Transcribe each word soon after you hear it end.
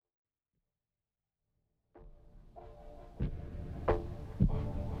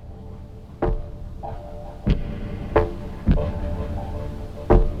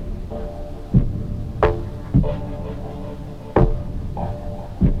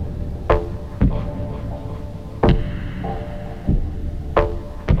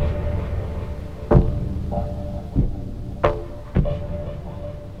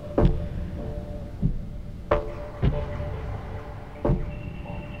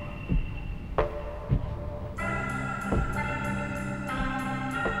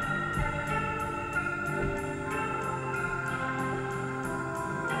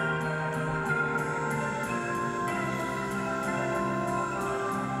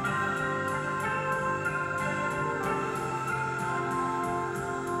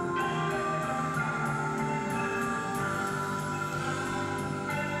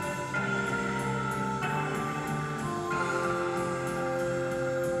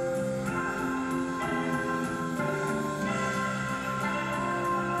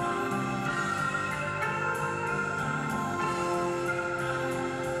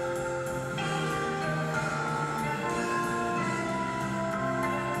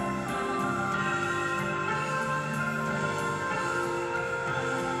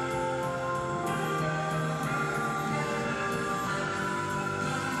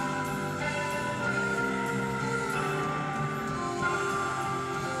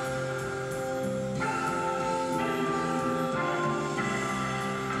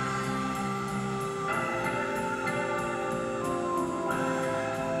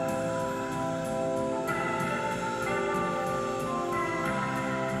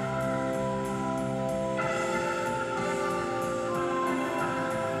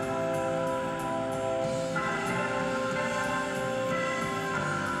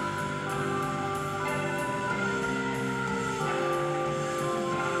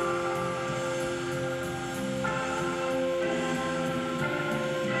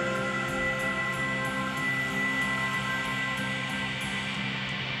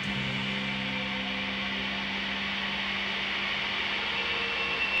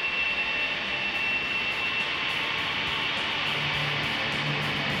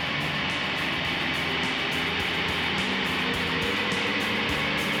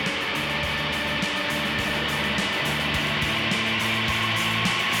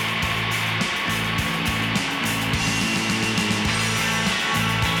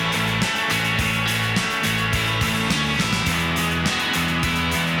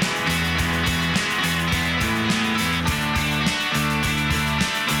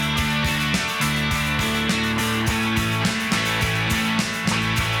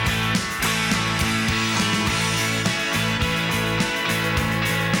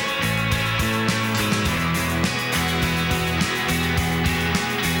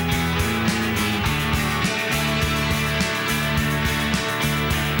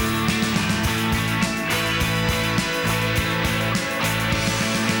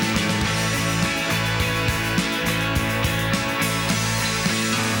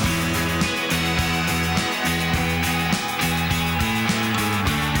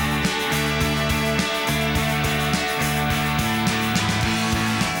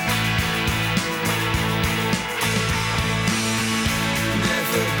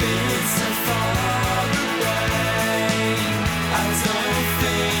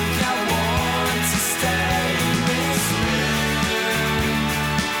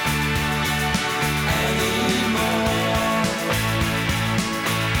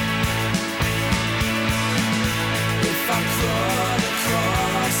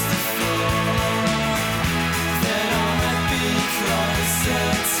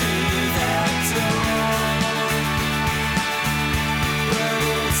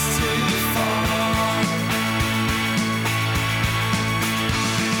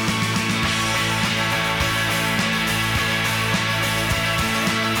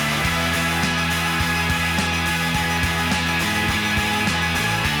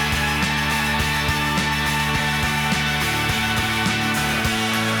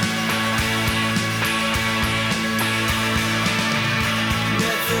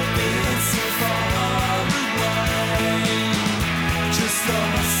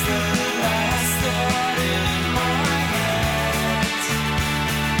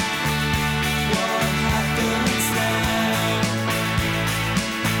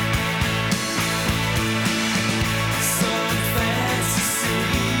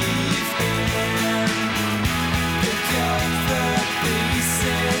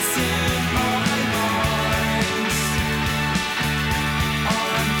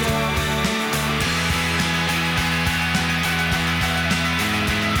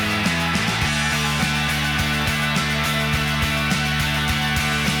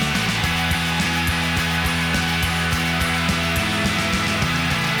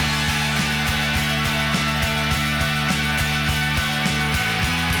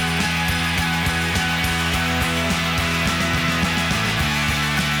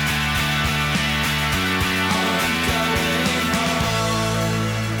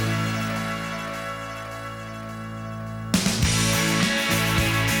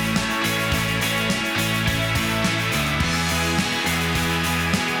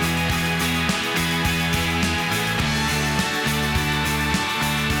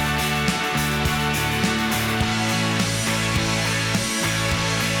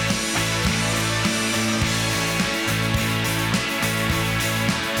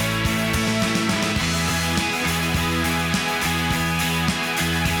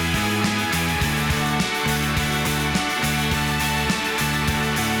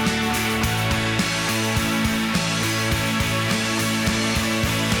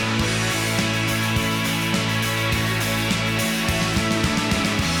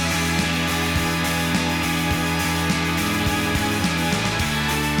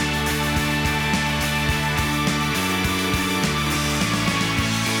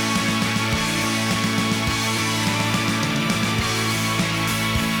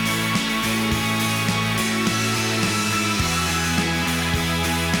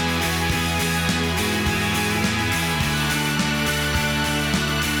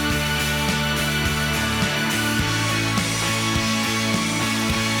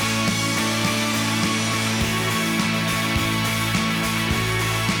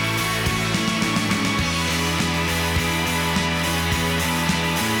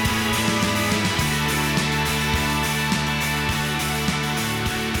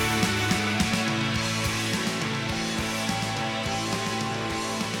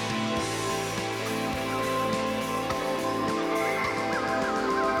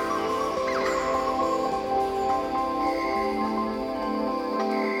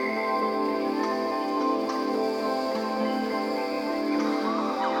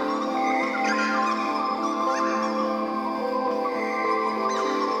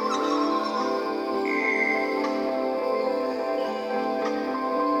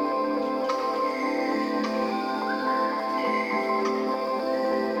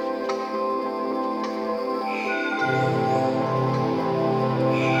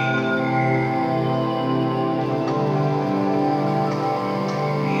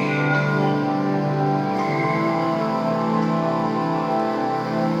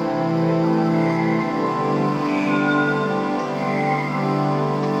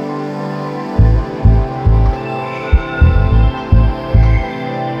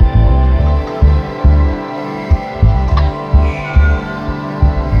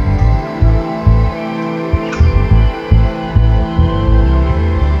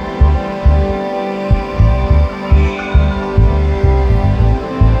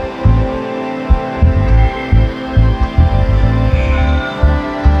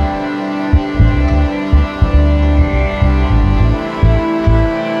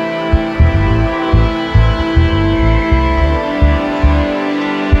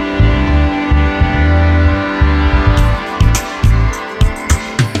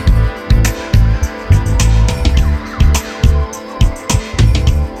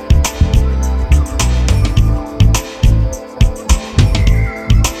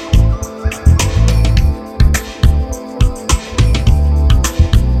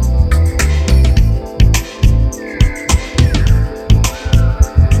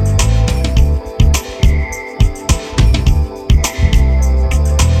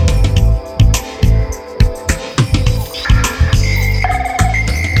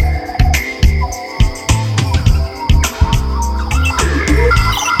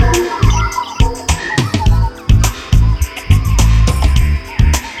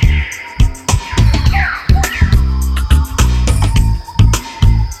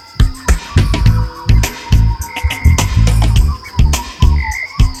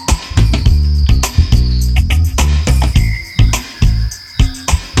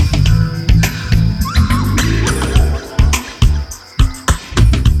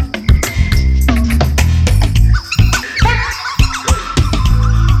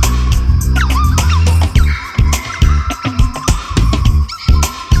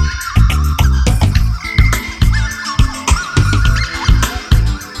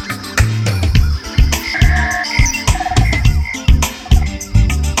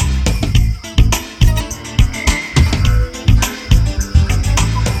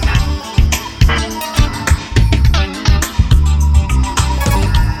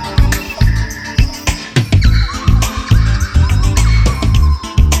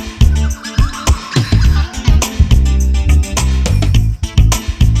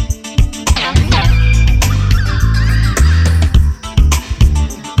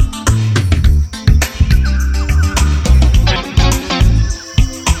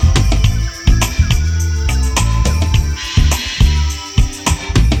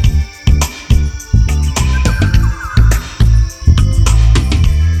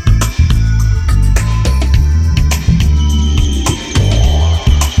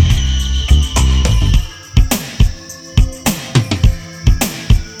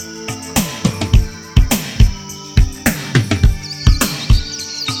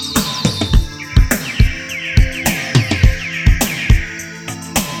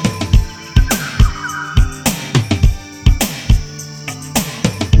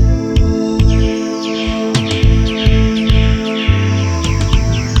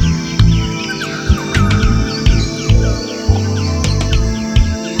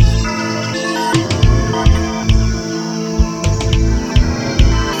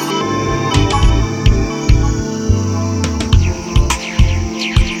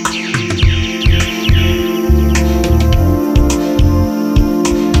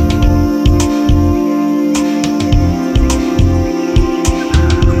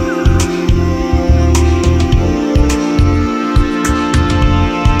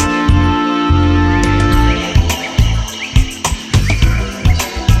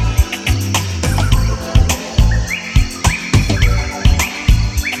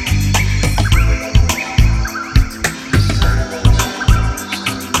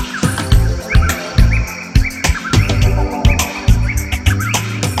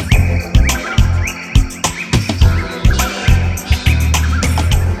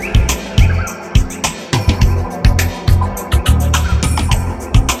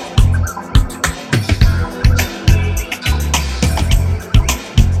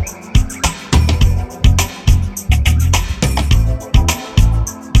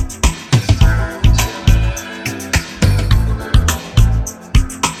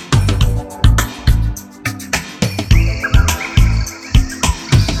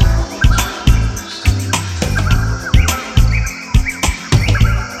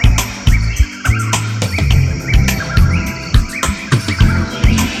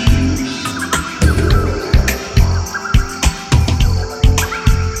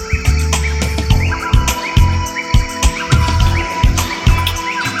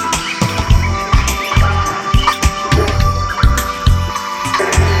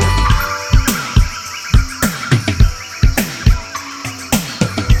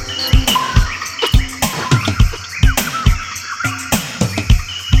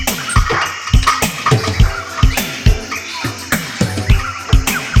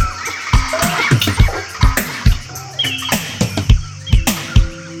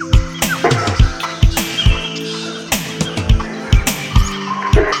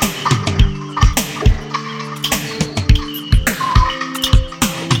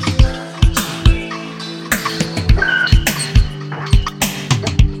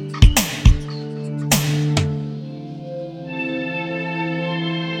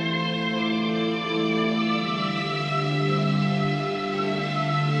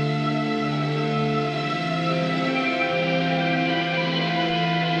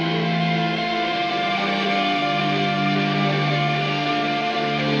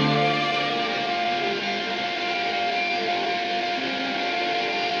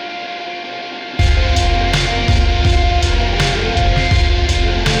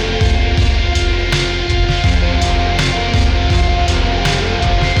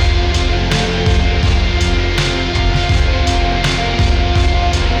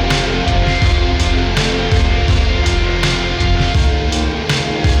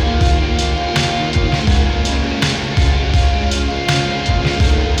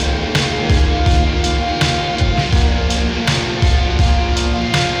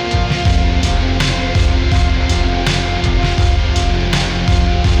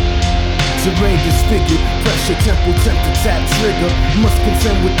disfigured. Pressure temple, temp to tap trigger. Must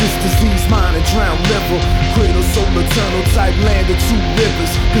contend with this disease, mind and drown liver. Cradle, soul, eternal type land of two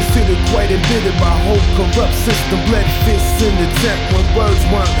rivers. Considered quite embittered by whole corrupt system. Bled fists in the tent when words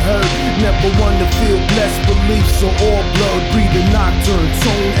weren't heard. Never one to feel blessed, beliefs are all blood. Breathing nocturne,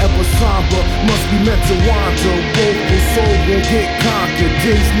 tone ever somber. Must be meant to wander. Woeful soul won't get conquered.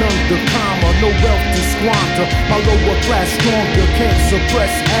 Days none the calmer, no wealth to squander. My lower class stronger, can't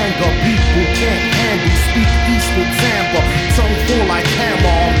suppress anger. People can't handle, speak east with timbre. Tongue full like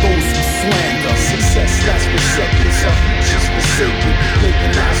hammer on those who slander. Success, that's what seconds of just forsaken.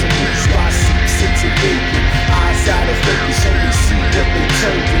 Making eyes on blue by seats into vacant. Eyes out of focus, only see what they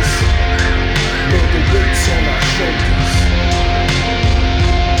told us. Know the weights on our shoulders.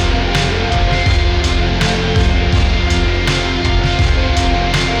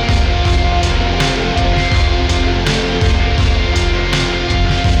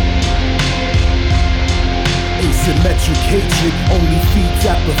 Asymmetric hatred only feeds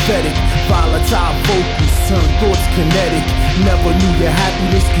apathetic. Volatile vocals turn thoughts kinetic. Never knew your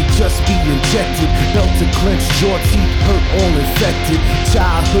happiness could just be injected. Belt to clench, jaw teeth hurt, all infected.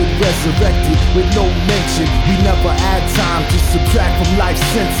 Childhood resurrected with no mention. We never add time to subtract from life's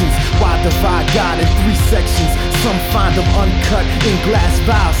sentence. Why divide God in 3 sections? Some find them uncut in glass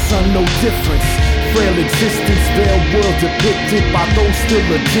vials, son, no difference. Frail existence, veiled world depicted by those still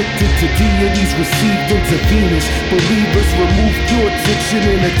addicted to deities received intravenous. Believers remove pure diction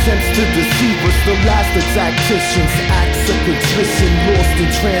in attempts to deceive us. The last of tacticians, acts of contrition, lost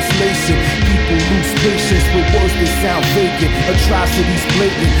in translation. People lose patience with words that sound vacant. Atrocities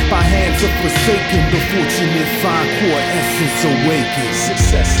blatant by hands of forsaken. The fortunate find core essence awakened.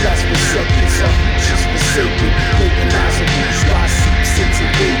 Success lasts for seconds, some just forsaken. Making eyes of blue sky seeks into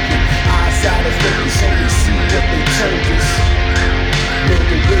vacant. Eyes out of focus, only see what they told us. Know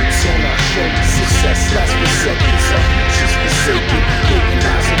the weights on our shoulders. Success lasts for seconds, some just forsaken. Making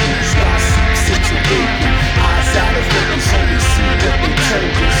eyes of blue sky seeks into vacant. Eyes out of focus, only see what they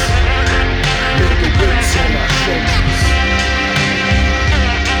told us. Know the weights on our shoulders.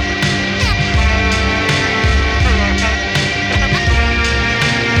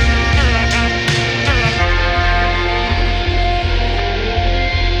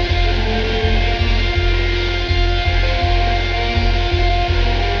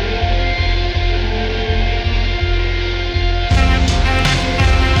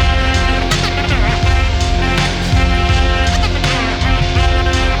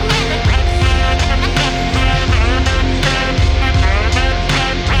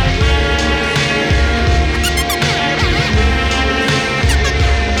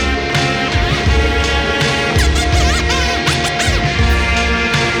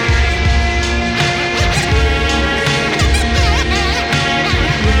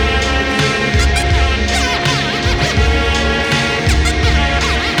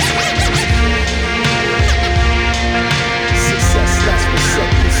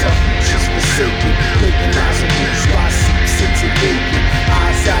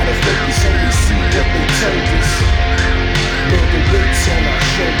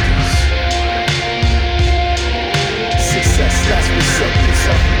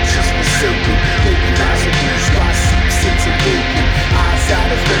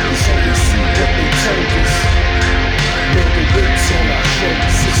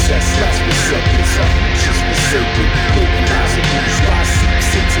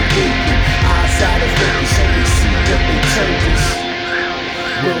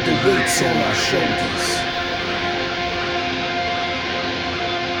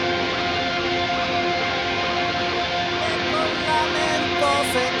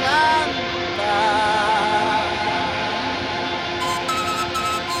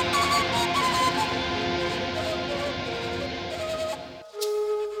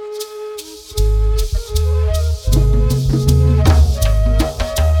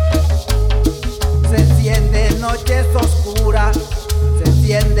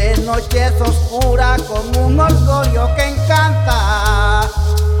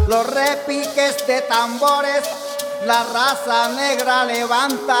 La raza negra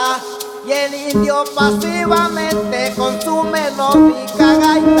levanta y el indio pasivamente con su melódica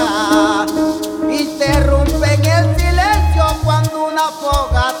gaita interrumpen el silencio cuando una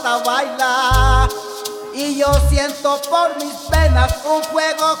fogata baila. Y yo siento por mis venas un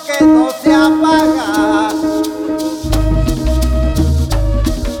fuego que no se apaga.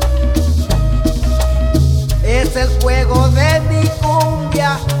 Es el fuego de mi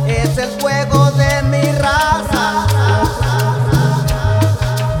cumbia, es el fuego de mi raza.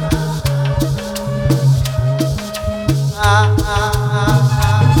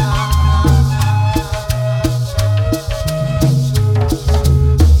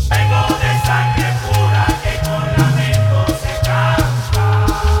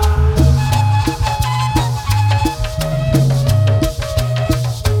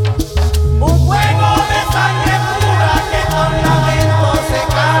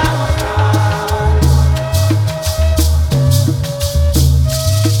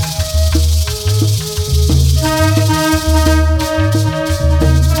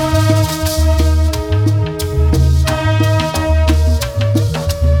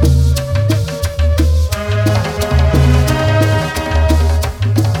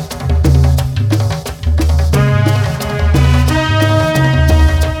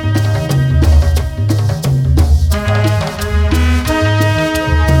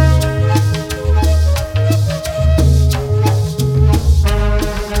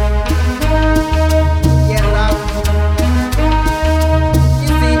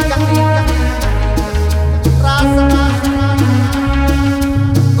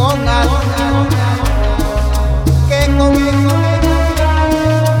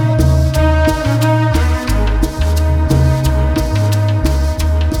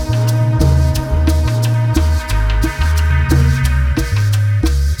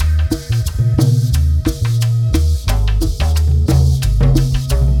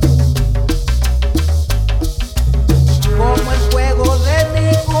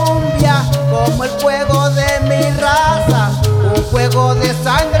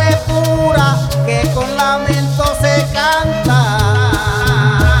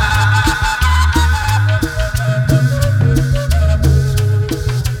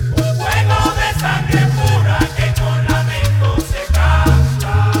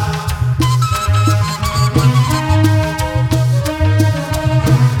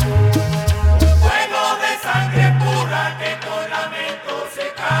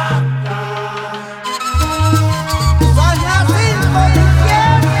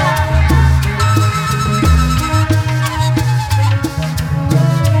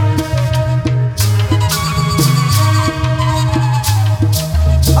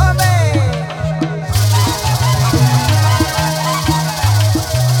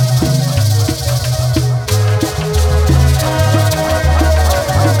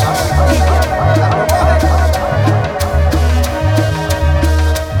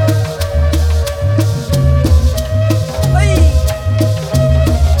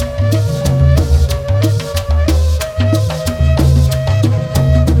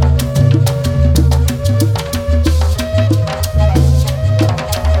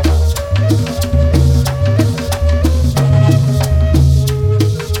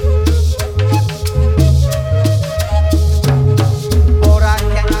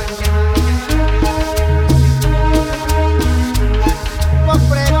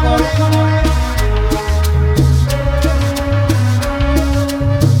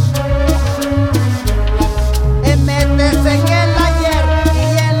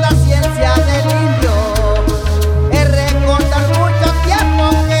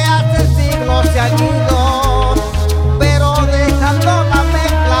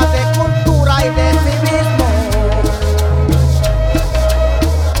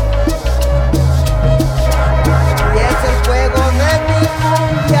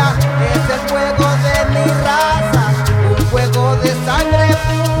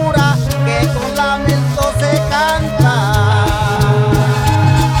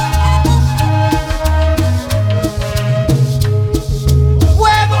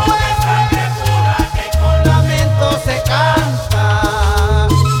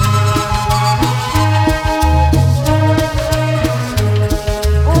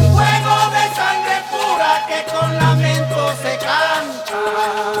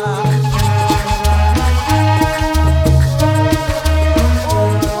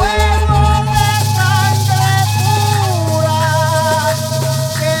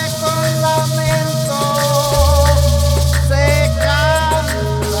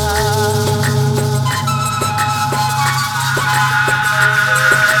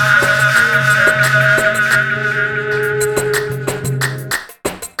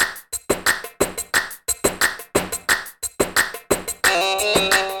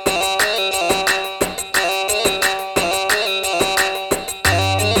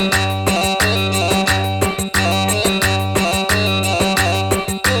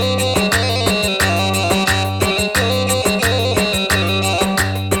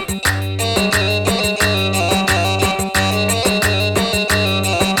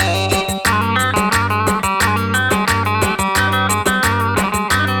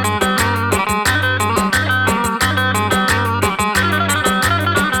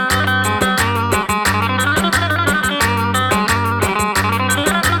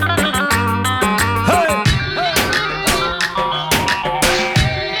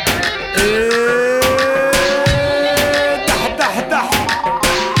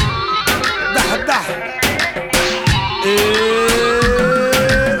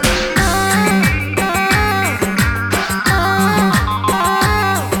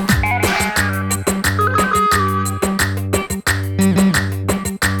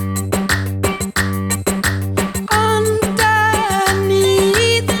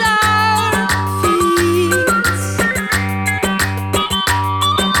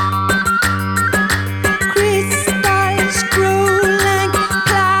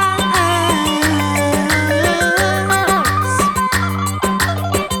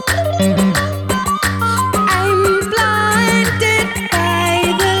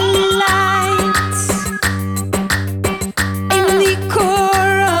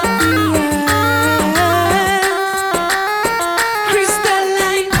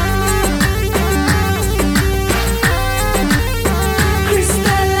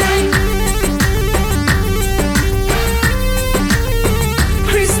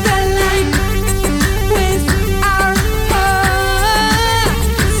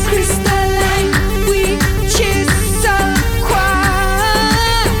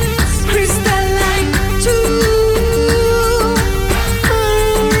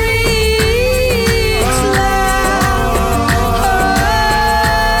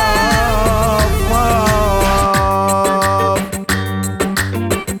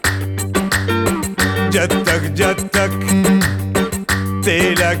 جدك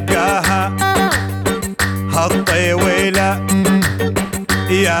تلقاها هالطويلة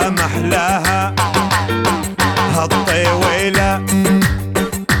يا محلاها هالطويلة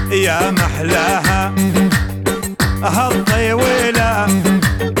يا محلاها هالطويلة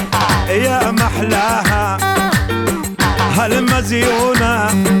يا محلاها هالمزيونة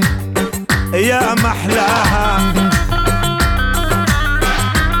يا محلاها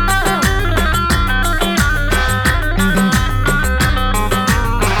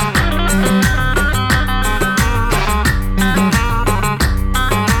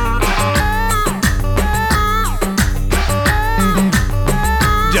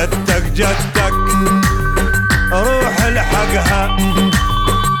جدك روح الحقها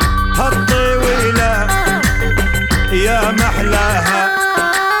هالطويلة يا محلاها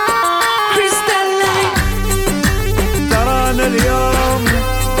Crystalline ترانا اليوم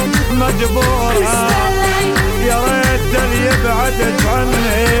مجبورة يا ريت اللي يبعدك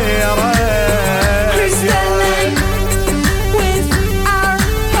عني يا ريت Crystalline with our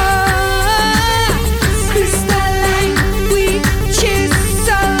hearts Crystalline we kiss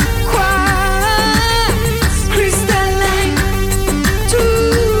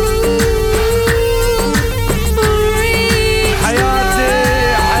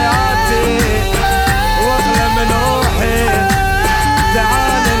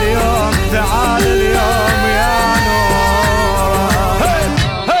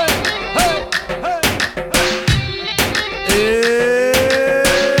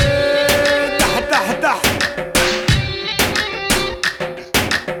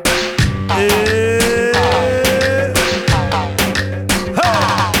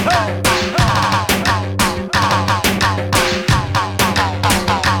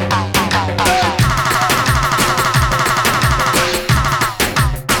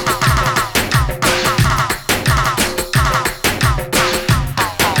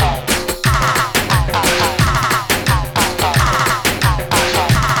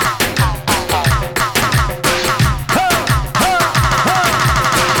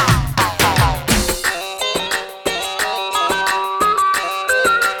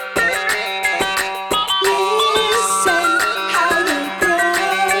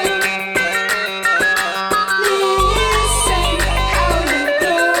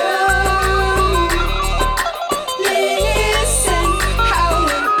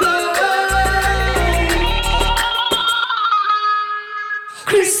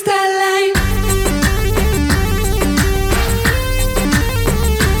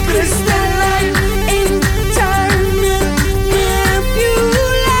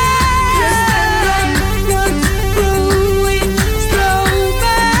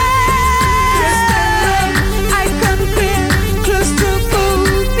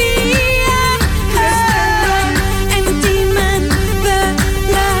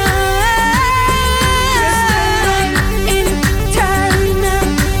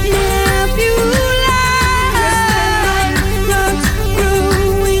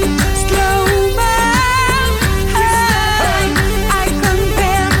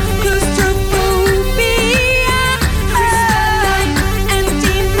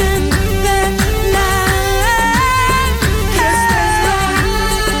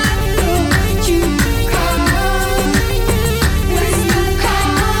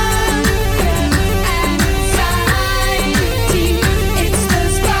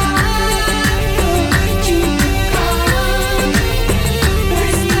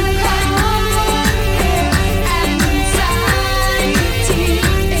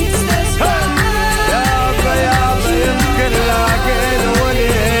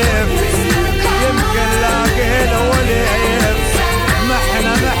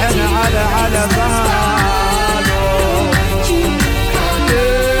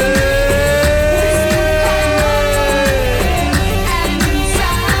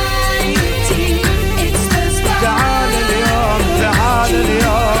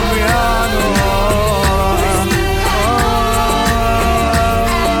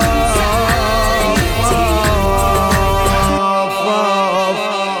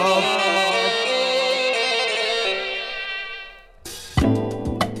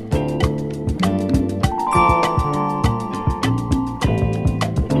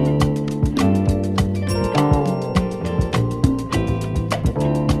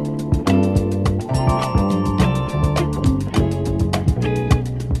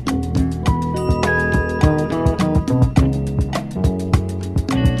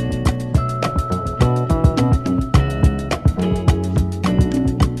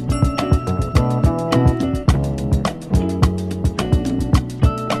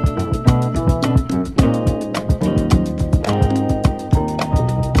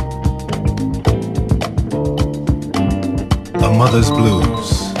mother's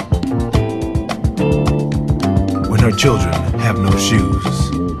blues. When her children have no shoes.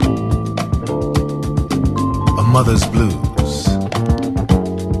 A mother's blues.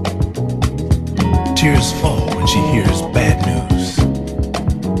 Tears fall when she hears bad news.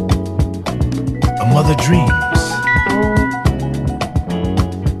 A mother dreams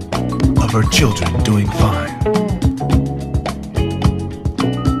of her children doing fine.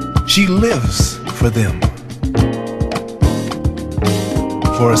 She lives for them.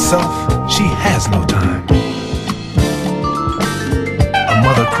 For herself, she has no time. A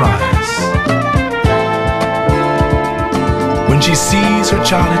mother cries when she sees her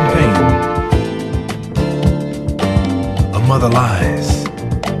child in pain. A mother lies,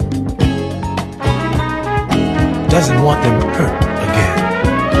 doesn't want them hurt again.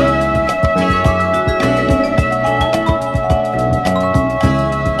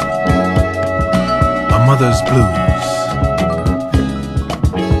 A mother's blues.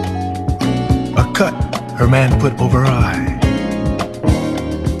 A cut her man put over her eye.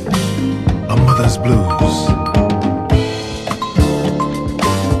 A mother's blues.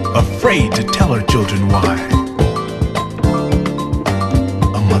 Afraid to tell her children why.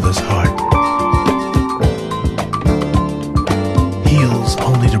 A mother's heart heals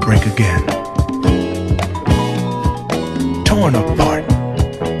only to break again. Torn apart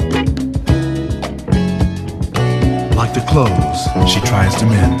like the clothes she tries to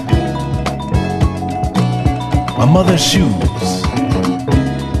mend. A mother's shoes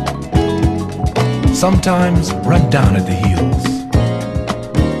sometimes run down at the heels.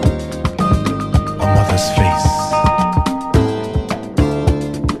 A mother's face,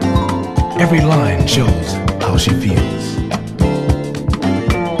 every line shows how she feels.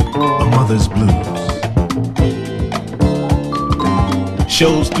 A mother's blues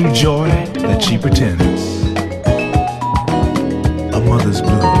shows through joy that she pretends. A mother's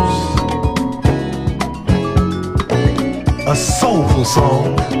blues. A soulful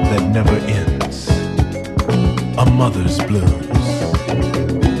song that never ends. A mother's blues.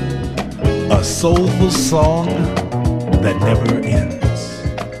 A soulful song that never ends.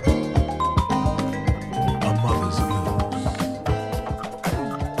 A mother's blues.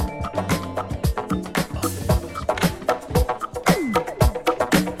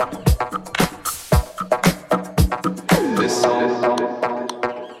 This song.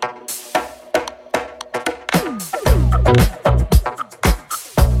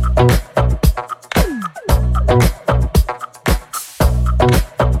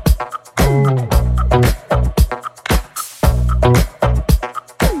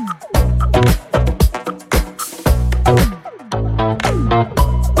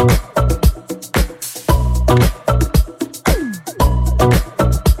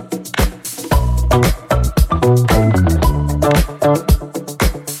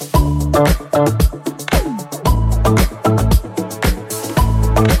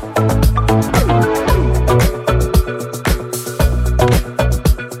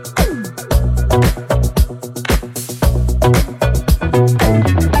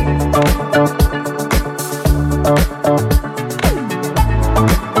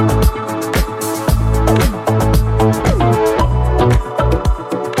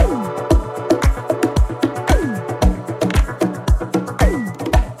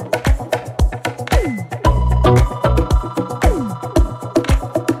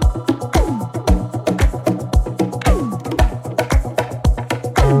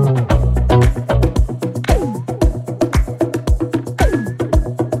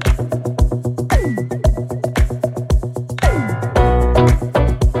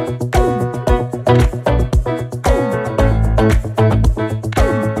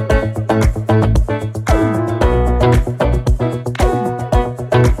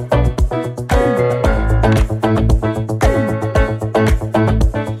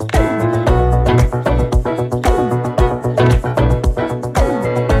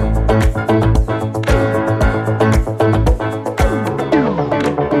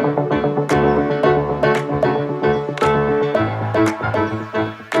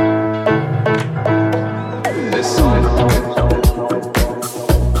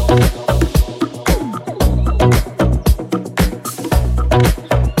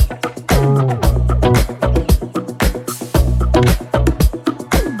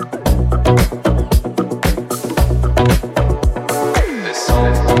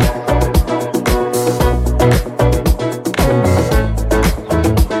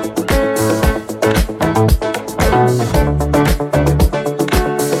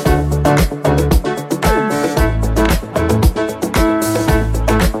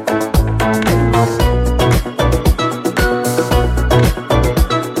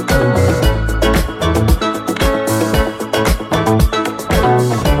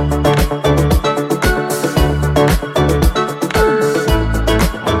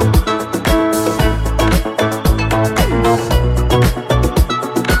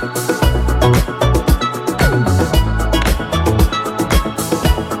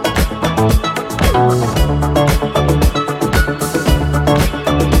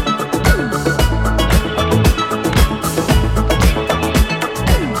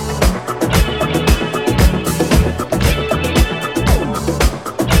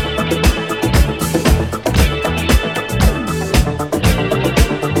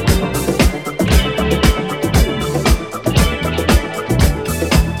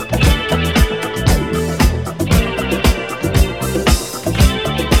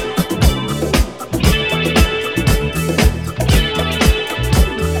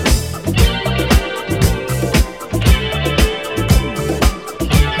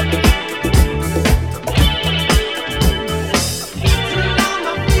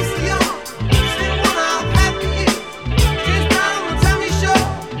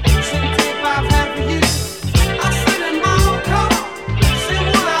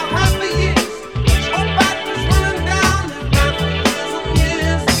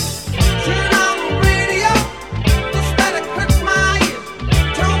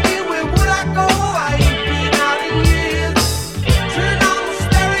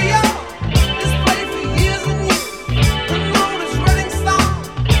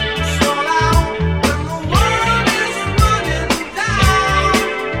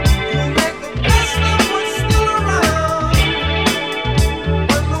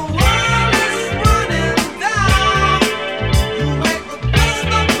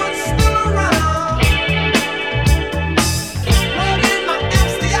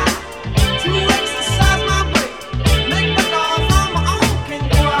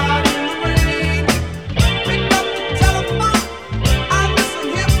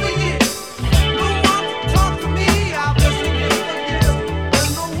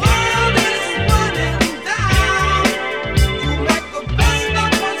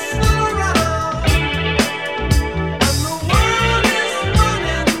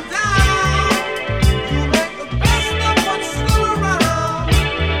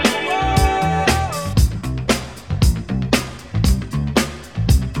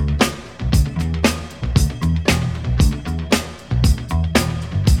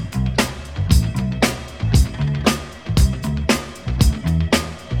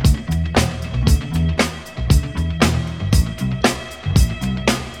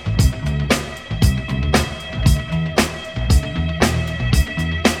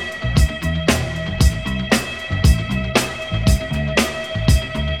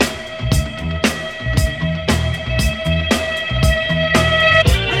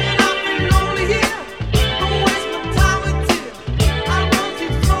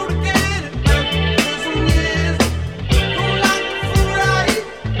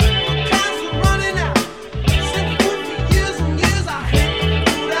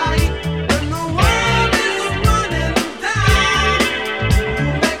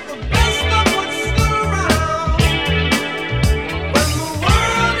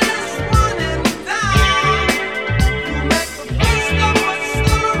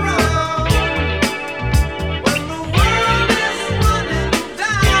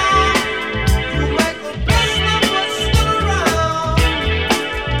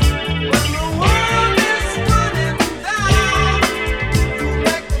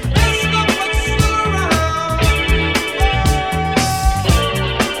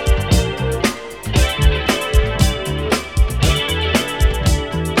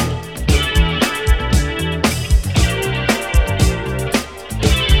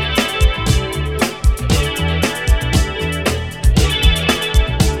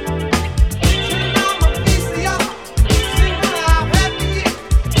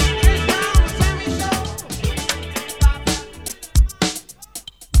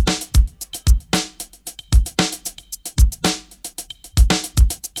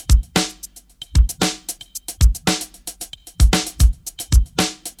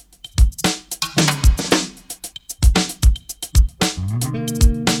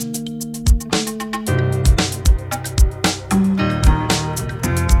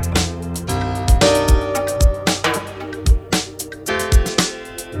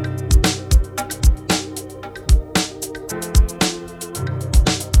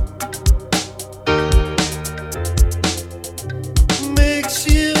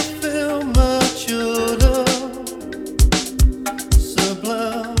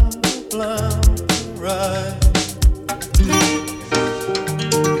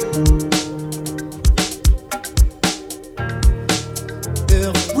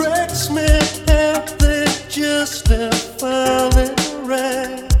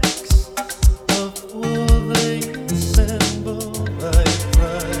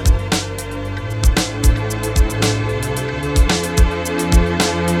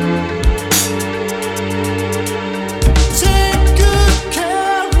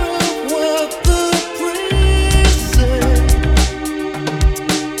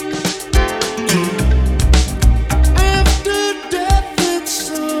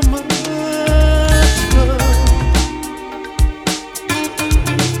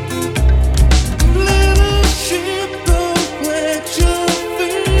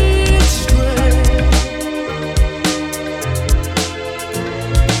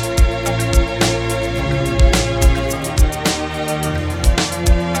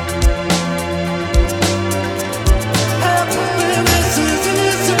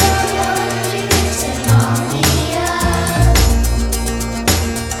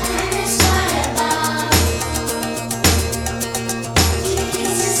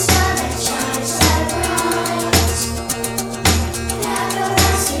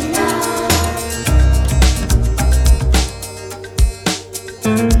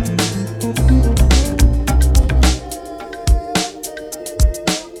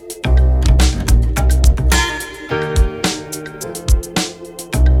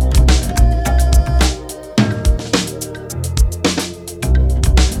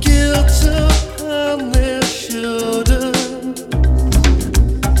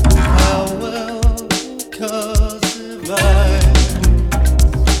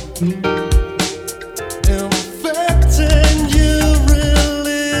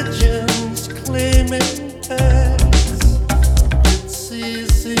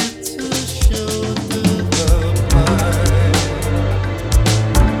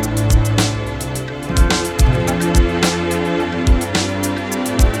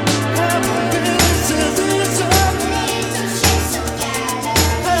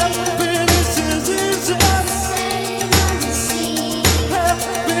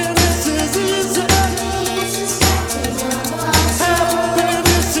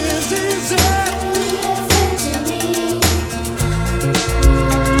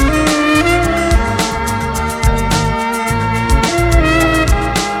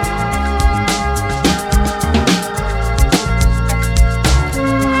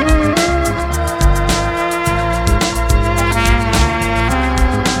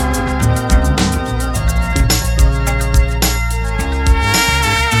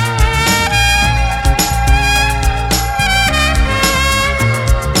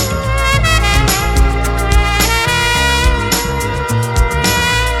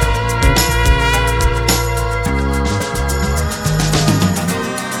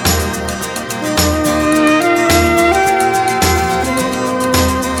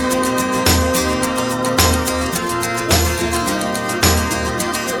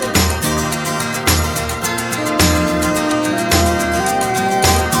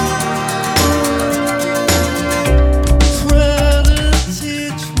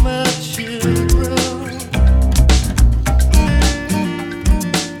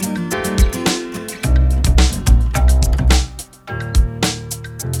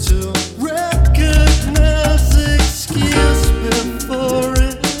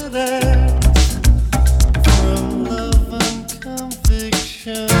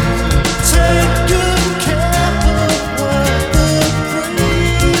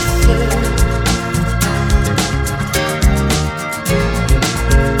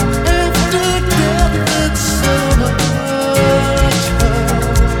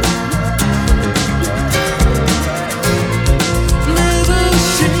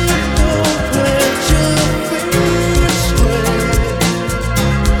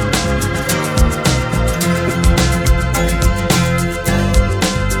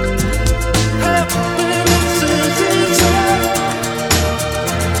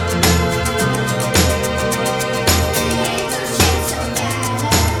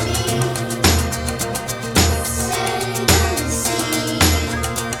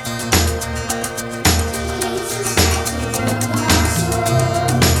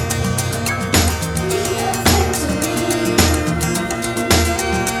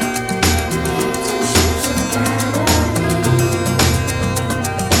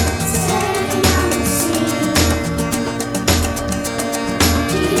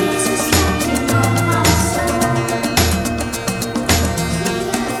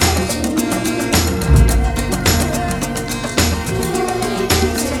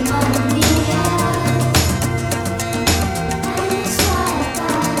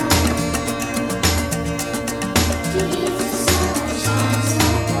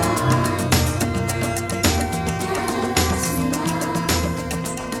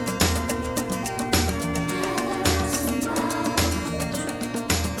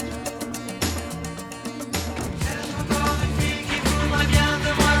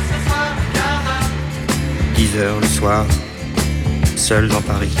 6h le soir, seul dans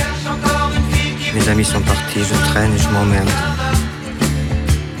Paris. Mes amis sont partis, je traîne et je m'emmerde.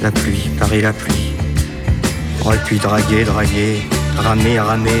 La pluie, Paris la pluie. Oh, et puis draguer,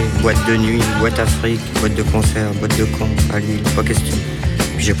 ramer, boîte de nuit, boîte Afrique, boîte de concert, boîte de con, à Lille, pas question.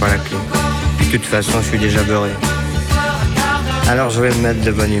 Puis j'ai pas la clé. Puis de toute façon, je suis déjà beurré. Alors je vais me mettre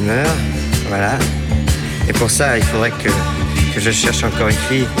de bonne humeur, voilà. Et pour ça, il faudrait que je cherche encore une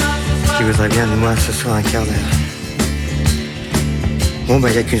fille qui voudrait bien de moi ce soir un quart d'heure. Bon, bah,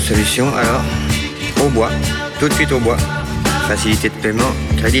 il n'y a qu'une solution, alors, au bois, tout de suite au bois. Facilité de paiement,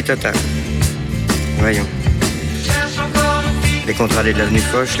 crédit total. Voyons. Les contradés de l'avenue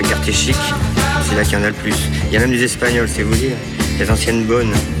Foch, les quartiers chics, c'est là qu'il y en a le plus. Il y a même des Espagnols, c'est vous dire. Des anciennes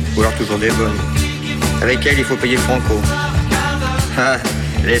bonnes, ou alors toujours des bonnes. Avec elles, il faut payer Franco. Ah,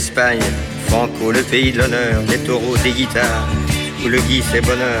 l'Espagne, Franco, le pays de l'honneur, des taureaux, des guitares. Où le gui, c'est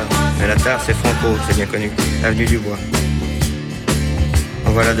bonheur, mais la tare, c'est Franco, c'est bien connu. Avenue du Bois. En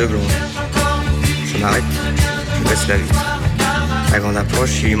voilà deux blondes. Je m'arrête, je baisse la vitre. À grande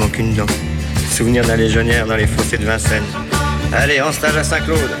approche, il lui manque une dent. Souvenir d'un légionnaire dans les fossés de Vincennes. Allez, en stage à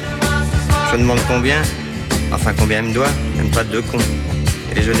Saint-Claude. Je demande combien. Enfin, combien elle me doit. Même pas de deux cons.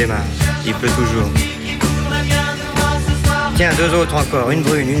 Et je démarre. Il pleut toujours. Tiens, deux autres encore. Une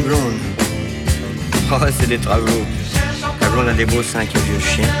brune, une blonde. Oh, c'est des travaux. La blonde a des beaux seins, qui vieux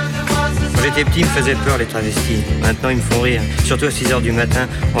chien. Quand j'étais petit, il me faisait peur les travestis. Maintenant, ils me font rire. Surtout à 6h du matin,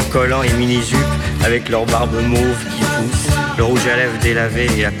 en collant et mini-jupe, avec leur barbe mauve qui pousse, le rouge à lèvres délavé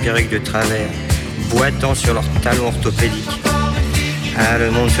et la perruque de travers, boitant sur leurs talons orthopédiques. Ah,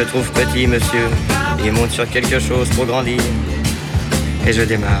 le monde se trouve petit, monsieur. Il monte sur quelque chose pour grandir. Et je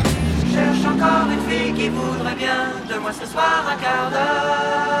démarre. Je cherche encore une fille qui voudrait bien de moi ce soir un quart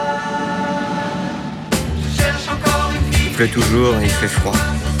d'heure. Je cherche encore une fille. Il pleut toujours et il fait froid.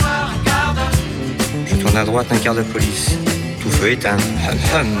 Je tourne à droite, un quart de police. Tout feu éteint.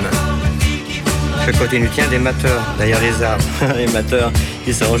 Hum hum. Je continue, tiens, des mateurs derrière les arbres. Les mateurs,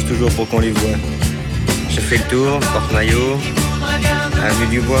 ils s'arrangent toujours pour qu'on les voit. Je fais le tour, porte-maillot, avenue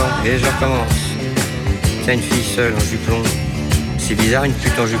du Bois, et je recommence. Tiens, une fille seule en jupon. C'est bizarre, une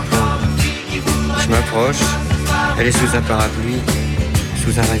pute en jupon. Je m'approche, elle est sous un parapluie,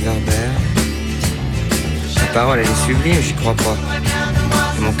 sous un réverbère. La parole, elle est sublime, j'y crois pas.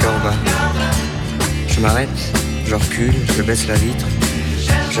 Et mon cœur bat. Je m'arrête, je recule, je baisse la vitre,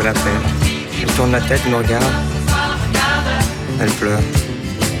 je l'appelle. Elle tourne la tête, me regarde. Elle pleure.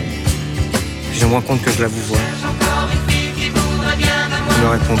 Je me rends compte que je la vous vois. Elle ne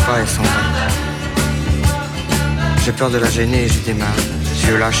répond pas, elle s'en va. J'ai peur de la gêner et je démarre.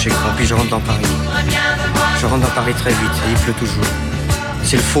 Yeux lâches et grands, puis je rentre dans Paris. Je rentre dans Paris très vite et il pleut toujours.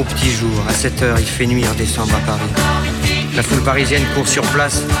 C'est le faux petit jour. À 7h, il fait nuit en décembre à Paris. La foule parisienne court sur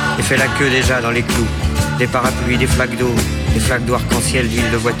place et fait la queue déjà dans les clous. Des parapluies, des flaques d'eau, des flaques d'arc-en-ciel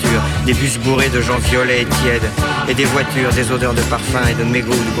d'huile de voiture, des bus bourrés de gens violets et tièdes, et des voitures, des odeurs de parfum et de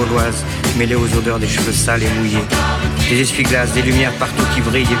mégots de gauloises, mêlées aux odeurs des cheveux sales et mouillés. Des essuie-glaces, des lumières partout qui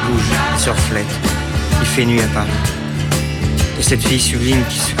brillent et bougent, se reflètent. Il fait nuit à Paris. Et cette fille sublime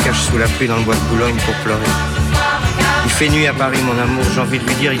qui se cache sous la pluie dans le bois de Boulogne pour pleurer. Il fait nuit à Paris, mon amour, j'ai envie de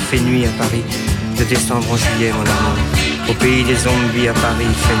lui dire, il fait nuit à Paris. De décembre en juillet, mon amour. Au pays des zombies à Paris,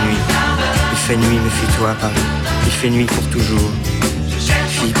 il fait nuit. Il fait nuit, méfie-toi à Paris. Il fait nuit pour toujours.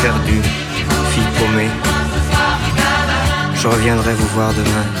 Fille perdue, fille paumée. Je reviendrai vous voir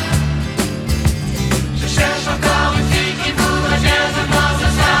demain. Je cherche encore une fille qui voudrait bien de moi ce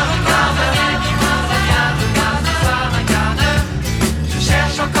soir un quart d'heure. Qui voudrait bien de moi ce soir un quart d'heure. Je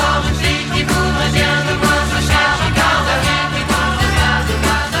cherche encore une fille qui voudrait bien de moi ce soir un quart d'heure. Qui voudrait bien de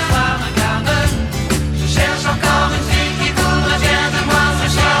moi ce soir un quart d'heure. Je cherche encore une fille qui voudrait bien de moi ce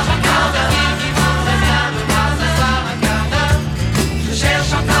soir un quart d'heure. Qui voudrait bien de moi ce soir un quart d'heure. Je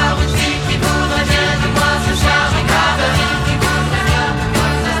cherche encore une fille qui voudrait bien de moi ce soir un quart d'heure. Qui voudrait bien de moi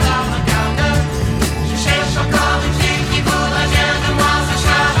ce soir.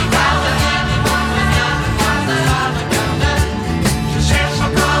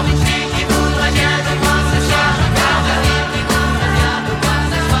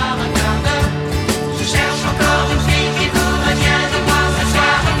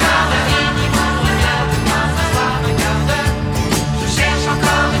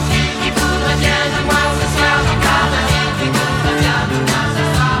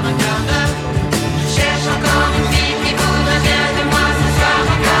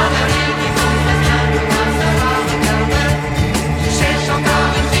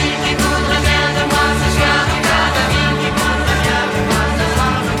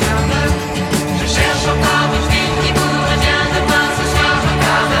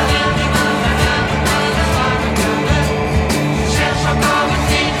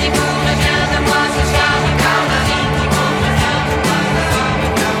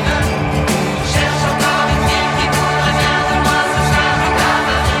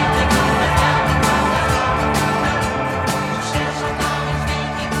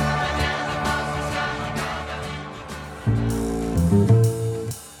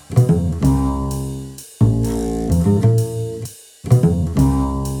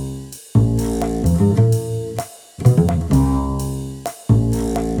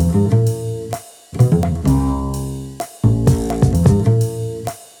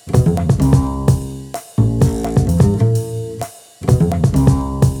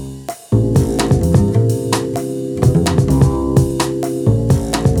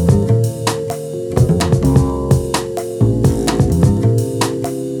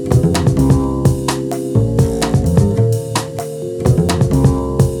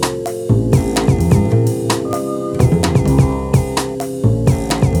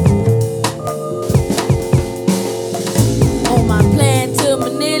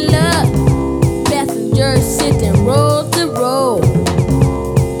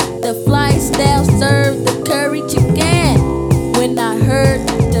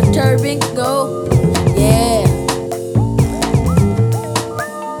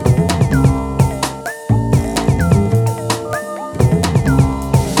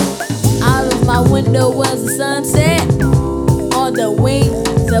 window was a sunset on the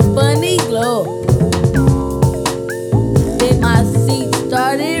wings of funny glow. Then my seat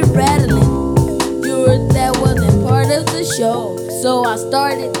started rattling. Sure, that wasn't part of the show. So I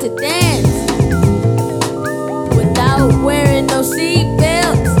started to dance without wearing no seat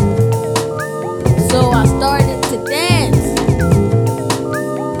belts. So I started to dance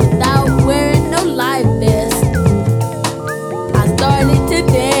without wearing no life vest. I started to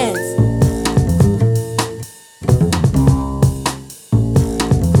dance.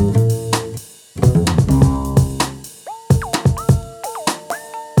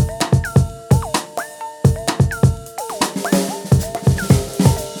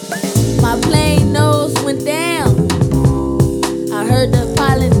 My plane nose went down. I heard the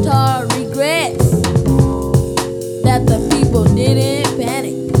pilot tar regrets that the people didn't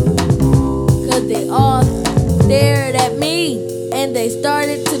panic, 'cause they all stared at me and they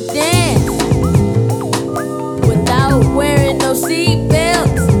started to dance without wearing no seat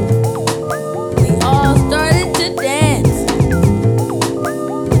belts. We all started to dance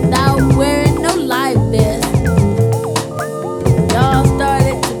without wearing no life vest. Y'all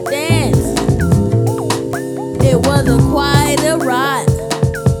started to dance. It was quite a ride.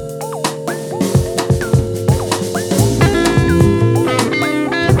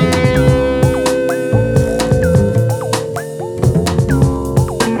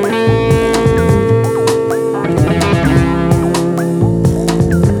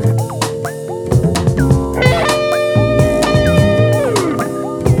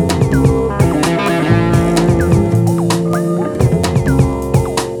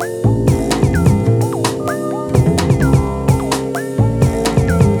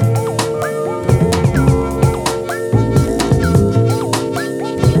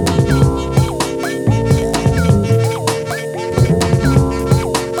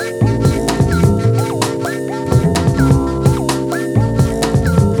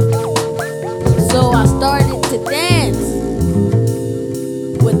 So I started to dance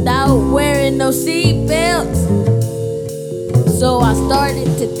without wearing no seat belts. So I started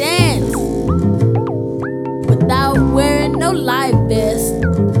to dance without wearing no life vest.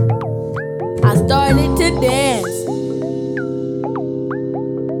 I started to dance.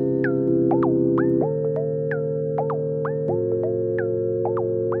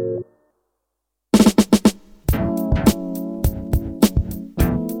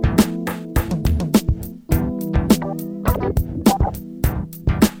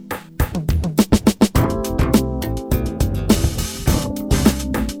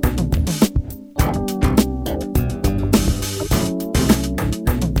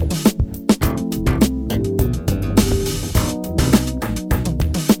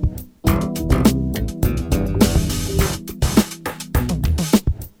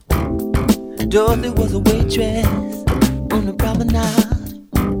 Dorothy was a waitress on the promenade.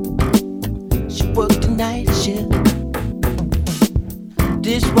 She worked the night shift.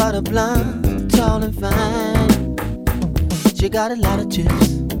 Dishwater blonde, tall and fine. She got a lot of tips.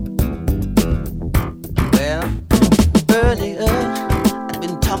 Well, earlier I'd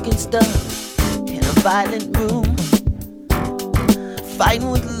been talking stuff in a violent room,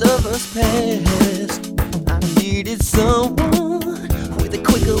 fighting with lovers past. I needed someone with a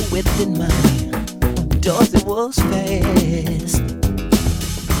quicker wit than mine. Dorothy was fast.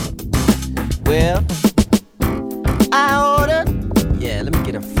 Well, I ordered, yeah, let me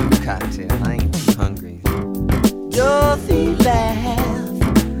get a fruit cocktail. I ain't too hungry. Dorothy laughed.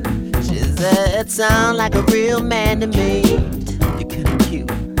 She said, sound like a real man to me. You're kinda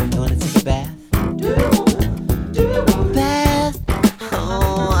cute. You wanna take a bath? Do you want bath?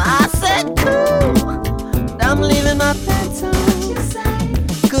 Oh, I said cool. I'm leaving my pants on.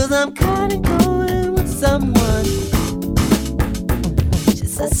 'Cause I'm kinda going with someone. She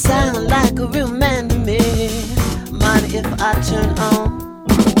said, sound like a real man to me. Mind if I turn on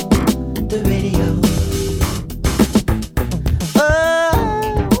the radio? Oh,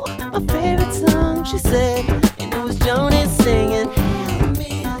 my favorite song, she said, and it was Joni singing. Help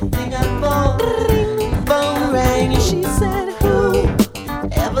me, I think I'm born. Phone rang and she said, who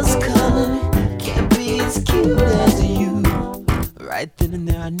ever's color can't be as cute as you. Right then and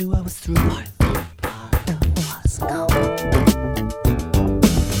there I knew I was through. Was gone.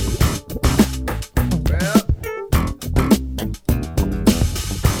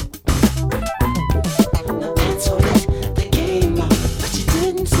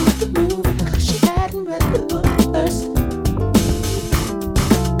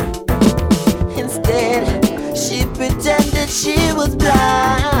 She was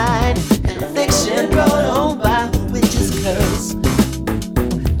blind, and fiction brought home by a witch's curse.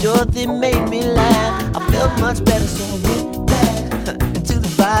 Dorothy made me laugh. I felt much better, so I went back into the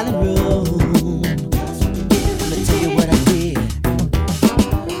violin room. Let me tell you what I did.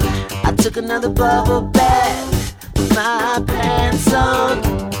 I took another bubble bath, put my pants on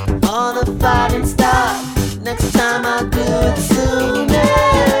the fighting stop. Next time I do it.